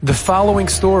The following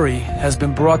story has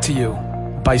been brought to you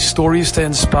by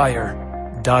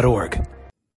StoriesToInspire.org.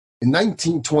 In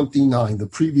 1929, the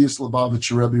previous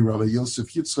Lubavitcher Rebbe, Rabbi Yosef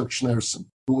Yitzchak Schneerson,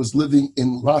 who was living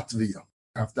in Latvia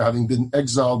after having been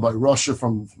exiled by Russia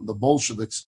from the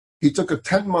Bolsheviks, he took a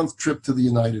 10-month trip to the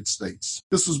United States.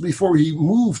 This was before he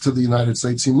moved to the United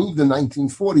States. He moved in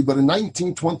 1940, but in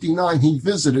 1929, he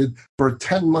visited for a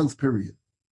 10-month period.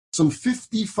 Some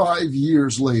 55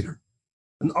 years later,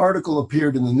 an article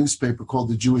appeared in the newspaper called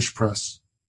the Jewish Press,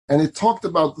 and it talked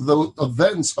about the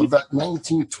events of that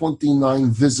 1929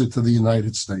 visit to the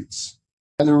United States.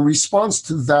 And in response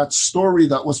to that story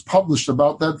that was published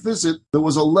about that visit, there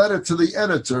was a letter to the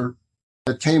editor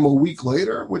that came a week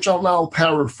later, which I'll now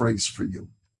paraphrase for you.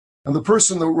 And the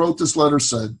person that wrote this letter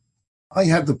said, I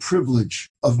had the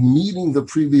privilege of meeting the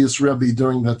previous Rebbe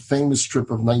during that famous trip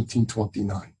of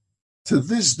 1929. To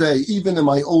this day, even in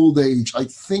my old age, I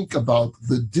think about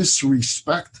the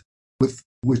disrespect with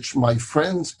which my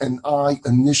friends and I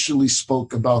initially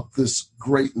spoke about this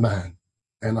great man,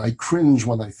 and I cringe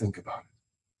when I think about it.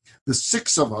 The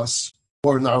six of us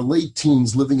were in our late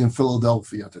teens living in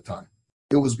Philadelphia at the time.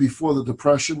 It was before the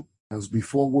Depression, it was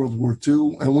before World War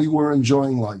II, and we were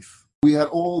enjoying life. We had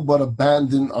all but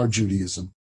abandoned our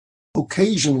Judaism.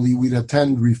 Occasionally, we'd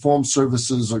attend reform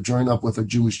services or join up with a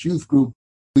Jewish youth group.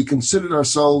 We considered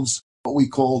ourselves what we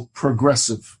called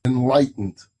progressive,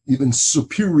 enlightened, even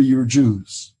superior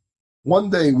Jews. One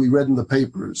day we read in the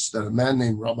papers that a man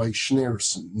named Rabbi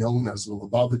Schneerson, known as the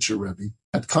Lubavitcher Rebbe,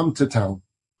 had come to town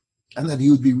and that he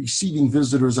would be receiving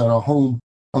visitors at our home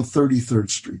on 33rd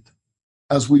Street.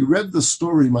 As we read the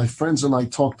story, my friends and I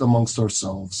talked amongst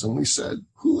ourselves and we said,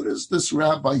 who does this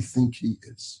rabbi think he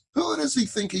is? Who does he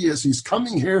think he is? He's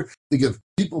coming here to give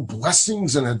people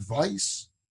blessings and advice.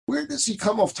 Where does he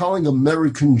come off telling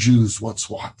American Jews what's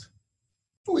what?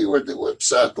 We were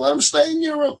upset. Let him stay in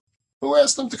Europe. Who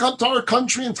asked him to come to our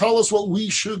country and tell us what we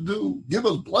should do? Give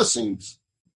us blessings.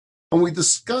 And we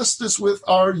discussed this with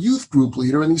our youth group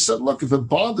leader, and he said, look, if it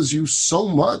bothers you so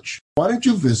much, why don't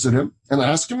you visit him and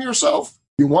ask him yourself?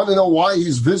 You want to know why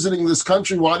he's visiting this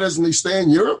country? Why doesn't he stay in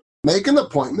Europe? Make an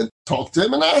appointment, talk to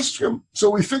him, and ask him.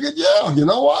 So we figured, yeah, you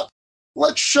know what?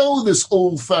 Let's show this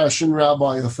old-fashioned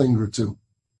rabbi a thing or two.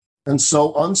 And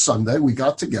so on Sunday, we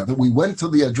got together. We went to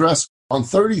the address on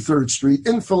 33rd Street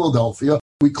in Philadelphia.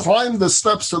 We climbed the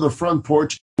steps to the front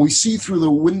porch. We see through the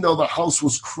window the house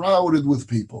was crowded with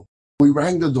people. We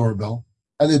rang the doorbell,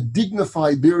 and a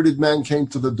dignified, bearded man came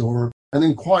to the door and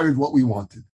inquired what we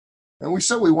wanted. And we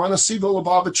said, we want to see the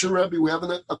Lubavitcher Rebbe. We have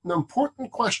an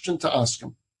important question to ask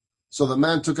him. So the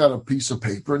man took out a piece of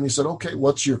paper, and he said, okay,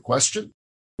 what's your question?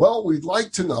 Well, we'd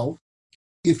like to know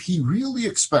if he really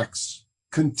expects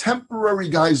contemporary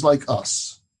guys like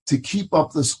us to keep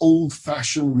up this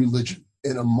old-fashioned religion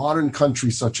in a modern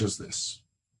country such as this.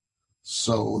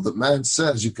 So the man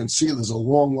says, you can see there's a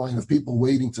long line of people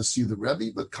waiting to see the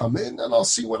Rebbe, but come in and I'll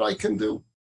see what I can do.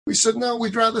 We said, no,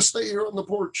 we'd rather stay here on the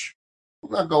porch.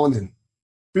 I'm not going in.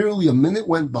 Barely a minute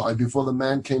went by before the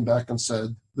man came back and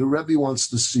said, the Rebbe wants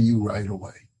to see you right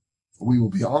away. We were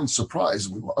beyond surprised.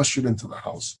 We were ushered into the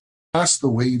house, past the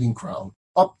waiting crowd,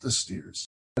 up the stairs.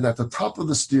 And at the top of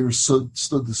the stairs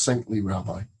stood the saintly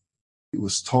rabbi. He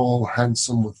was tall,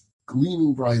 handsome, with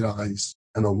gleaming bright eyes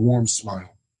and a warm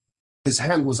smile. His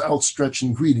hand was outstretched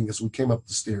in greeting as we came up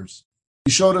the stairs.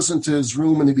 He showed us into his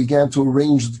room and he began to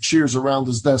arrange the chairs around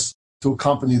his desk to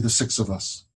accompany the six of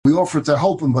us. We offered to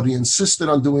help him, but he insisted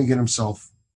on doing it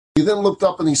himself. He then looked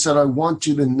up and he said, I want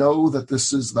you to know that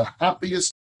this is the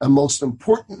happiest and most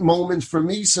important moment for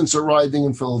me since arriving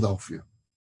in Philadelphia.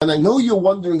 And I know you're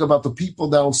wondering about the people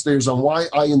downstairs and why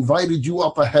I invited you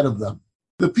up ahead of them.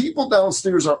 The people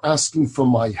downstairs are asking for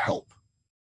my help.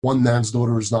 One man's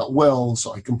daughter is not well,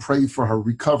 so I can pray for her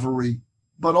recovery,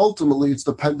 but ultimately it's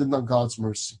dependent on God's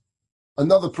mercy.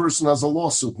 Another person has a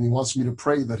lawsuit and he wants me to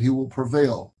pray that he will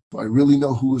prevail. Do I really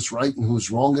know who is right and who is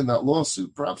wrong in that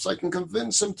lawsuit? Perhaps I can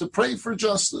convince him to pray for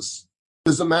justice.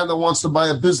 There's a man that wants to buy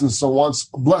a business and wants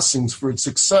blessings for its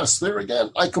success. There again,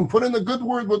 I can put in a good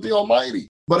word with the Almighty.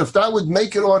 But if that would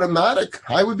make it automatic,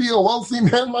 I would be a wealthy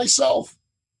man myself.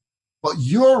 But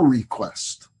your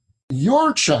request,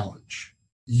 your challenge,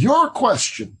 your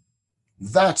question,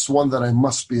 that's one that I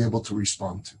must be able to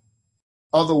respond to.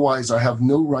 Otherwise, I have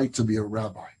no right to be a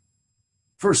rabbi.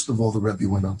 First of all, the Rebbe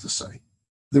went on to say,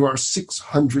 there are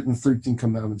 613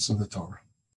 commandments in the Torah.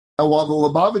 And while the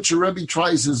Lubavitcher Rebbe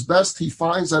tries his best, he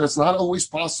finds that it's not always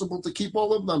possible to keep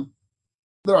all of them.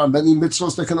 There are many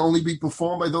mitzvahs that can only be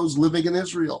performed by those living in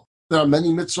Israel. There are many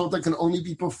mitzvahs that can only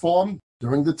be performed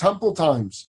during the temple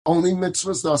times. There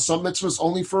are some mitzvahs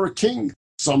only for a king,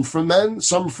 some for men,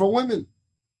 some for women.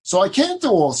 So I can't do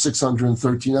all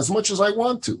 613 as much as I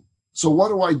want to. So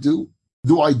what do?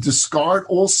 Do I discard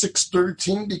all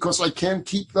 613 because I can't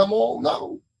keep them all?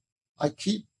 No. I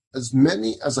keep as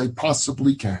many as I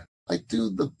possibly can. I do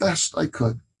the best I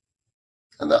could.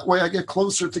 And that way I get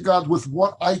closer to God with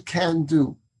what I can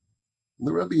do.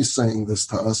 The Rebbe is saying this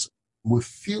to us. We're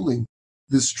feeling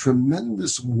this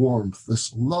tremendous warmth,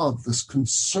 this love, this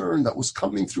concern that was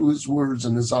coming through his words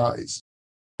and his eyes.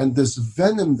 And this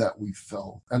venom that we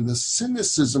felt and the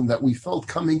cynicism that we felt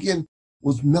coming in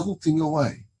was melting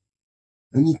away.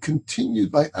 And he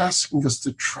continued by asking us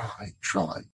to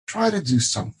try to do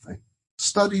something.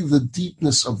 Study the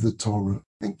deepness of the Torah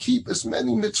and keep as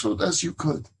many mitzvot as you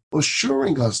could,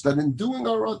 assuring us that in doing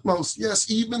our utmost,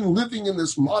 yes, even living in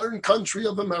this modern country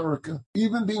of America,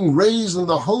 even being raised in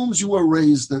the homes you were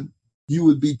raised in, you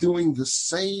would be doing the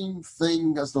same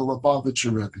thing as the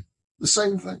Lubavitcher Rebbe. The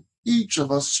same thing. Each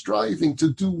of us striving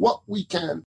to do what we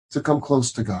can to come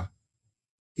close to God.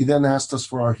 He then asked us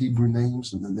for our Hebrew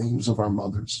names and the names of our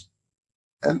mothers.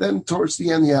 And then towards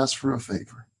the end, he asked for a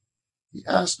favor. He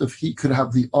asked if he could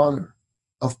have the honor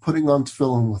of putting on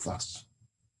tefillin with us,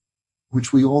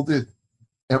 which we all did.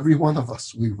 Every one of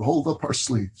us, we rolled up our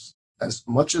sleeves. As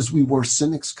much as we were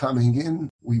cynics coming in,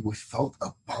 we felt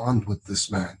a bond with this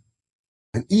man.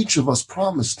 And each of us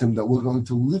promised him that we're going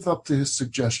to live up to his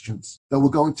suggestions, that we're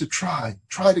going to try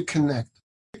to connect,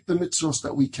 pick the mitzvahs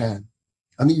that we can.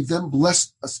 And he then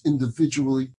blessed us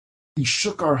individually. He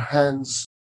shook our hands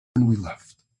and we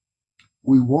left.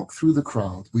 We walked through the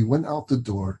crowd. We went out the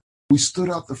door. We stood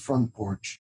out the front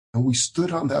porch. And we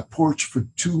stood on that porch for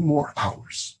 2 more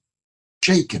hours,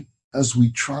 shaken as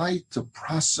we tried to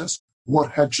process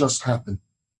what had just happened.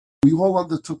 We all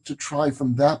undertook to try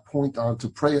from that point on to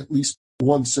pray at least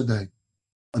once a day.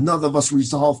 Another of us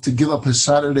resolved to give up his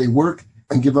Saturday work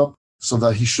and give up so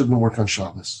that he shouldn't work on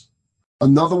Shabbos.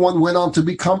 Another one went on to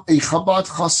become a Chabad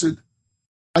Chassid.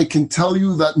 I can tell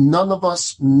you that none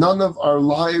of our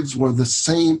lives were the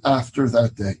same after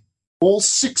that day. All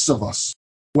 6 of us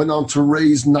went on to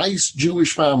raise nice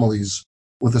Jewish families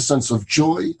with a sense of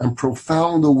joy and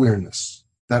profound awareness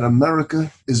that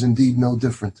America is indeed no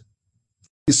different.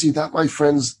 You see, that, my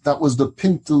friends, that was the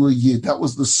Pintel Yid, that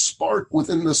was the spark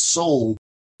within the soul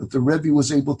that the Rebbe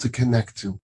was able to connect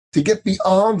to get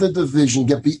beyond the division,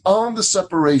 get beyond the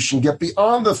separation, get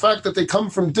beyond the fact that they come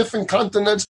from different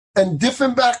continents and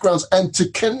different backgrounds, and to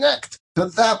connect to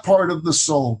that part of the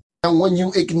soul. And when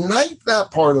you ignite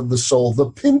that part of the soul, the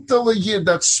Pintel Yid,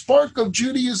 that spark of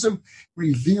Judaism,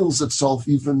 reveals itself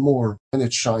even more and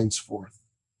it shines forth.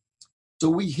 So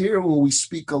we hear when we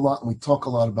speak a lot and we talk a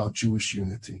lot about Jewish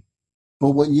unity.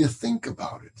 But when you think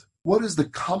about it, what is the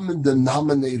common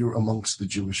denominator amongst the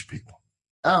Jewish people?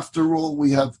 After all,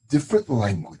 we have different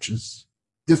languages,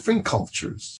 different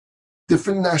cultures,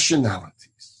 different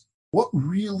nationalities. What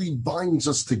really binds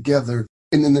us together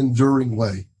in an enduring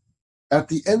way? At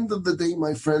the end of the day,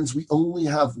 my friends, we only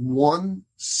have one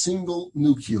single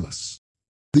nucleus.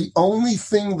 The only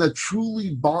thing that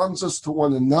truly bonds us to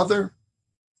one another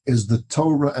is the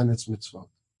Torah and its mitzvot.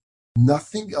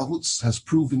 Nothing else has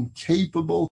proven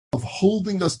capable of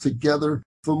holding us together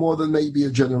for more than maybe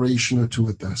a generation or 2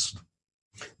 at best.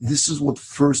 This is what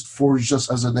first forged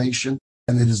us as a nation,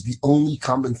 and it is the only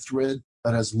common thread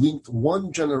that has linked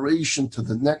one generation to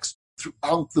the next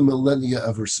throughout the millennia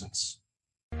ever since.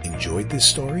 Enjoyed this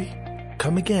story?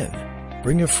 Come again.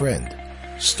 Bring a friend.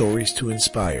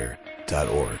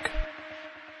 StoriesToInspire.org